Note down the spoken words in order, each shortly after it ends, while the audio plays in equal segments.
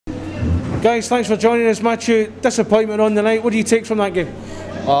Guys, thanks for joining us. Mathieu, disappointment on the night. What do you take from that game?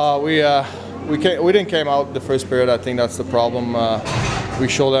 We didn't came out the first period. I think that's the problem. We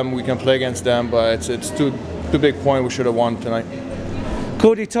show them we can play against them, but it's too big point. We should have won tonight.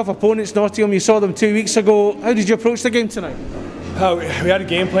 Cody, tough opponents, Nottingham. You saw them 2 weeks ago. How did you approach the game tonight? We had a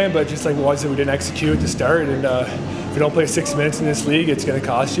game plan, but just like what was it, we didn't execute at the start. And if you don't play 6 minutes in this league, it's going to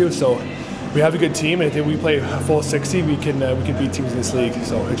cost you. So we have a good team, and I think we play a full 60. We can beat teams in this league.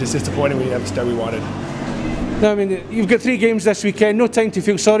 So it's just disappointing we didn't have the start we wanted. No, I mean, you've got 3 games this weekend. No time to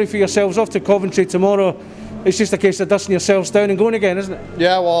feel sorry for yourselves. Off to Coventry tomorrow. It's just a case of dusting yourselves down and going again, isn't it?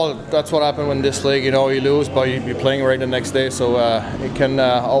 Yeah, well, that's what happened in this league. You know, you lose, but you're playing right the next day, so it can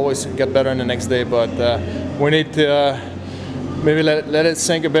always get better in the next day. But we need to maybe let it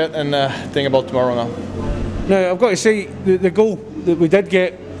sink a bit and think about tomorrow now. Now, I've got to say, the goal that we did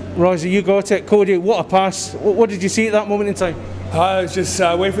get, Rosie, you got it. Cody, what a pass. What did you see at that moment in time? I was just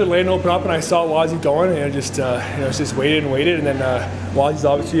waiting for the lane to open up, and I saw Wazzy going, and I just waited and waited, and then Wazzy's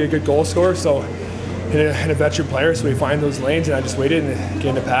obviously a good goal scorer, so and a veteran player, so we find those lanes, and I just waited and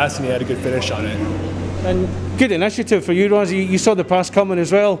gave the pass, and he had a good finish on it. And good initiative for you, Rosie. You saw the pass coming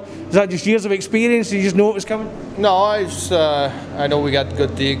as well. Is that just years of experience? Did you just know it was coming? No, I know we got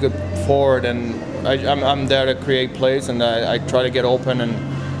good D, good forward, and I'm there to create plays, and I try to get open,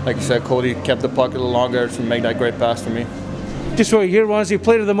 and like you said, Cody kept the puck a little longer to make that great pass for me. Just what you hear, Rosie,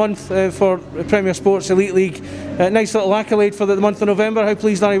 Player of the Month for Premier Sports Elite League. Nice little accolade for the month of November. How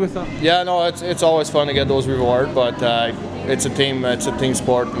pleased are you with that? Yeah, no, it's always fun to get those rewards, but it's a team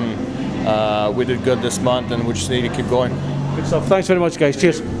sport, and we did good this month, and we just need to keep going. Good stuff. Thanks very much, guys.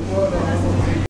 Cheers.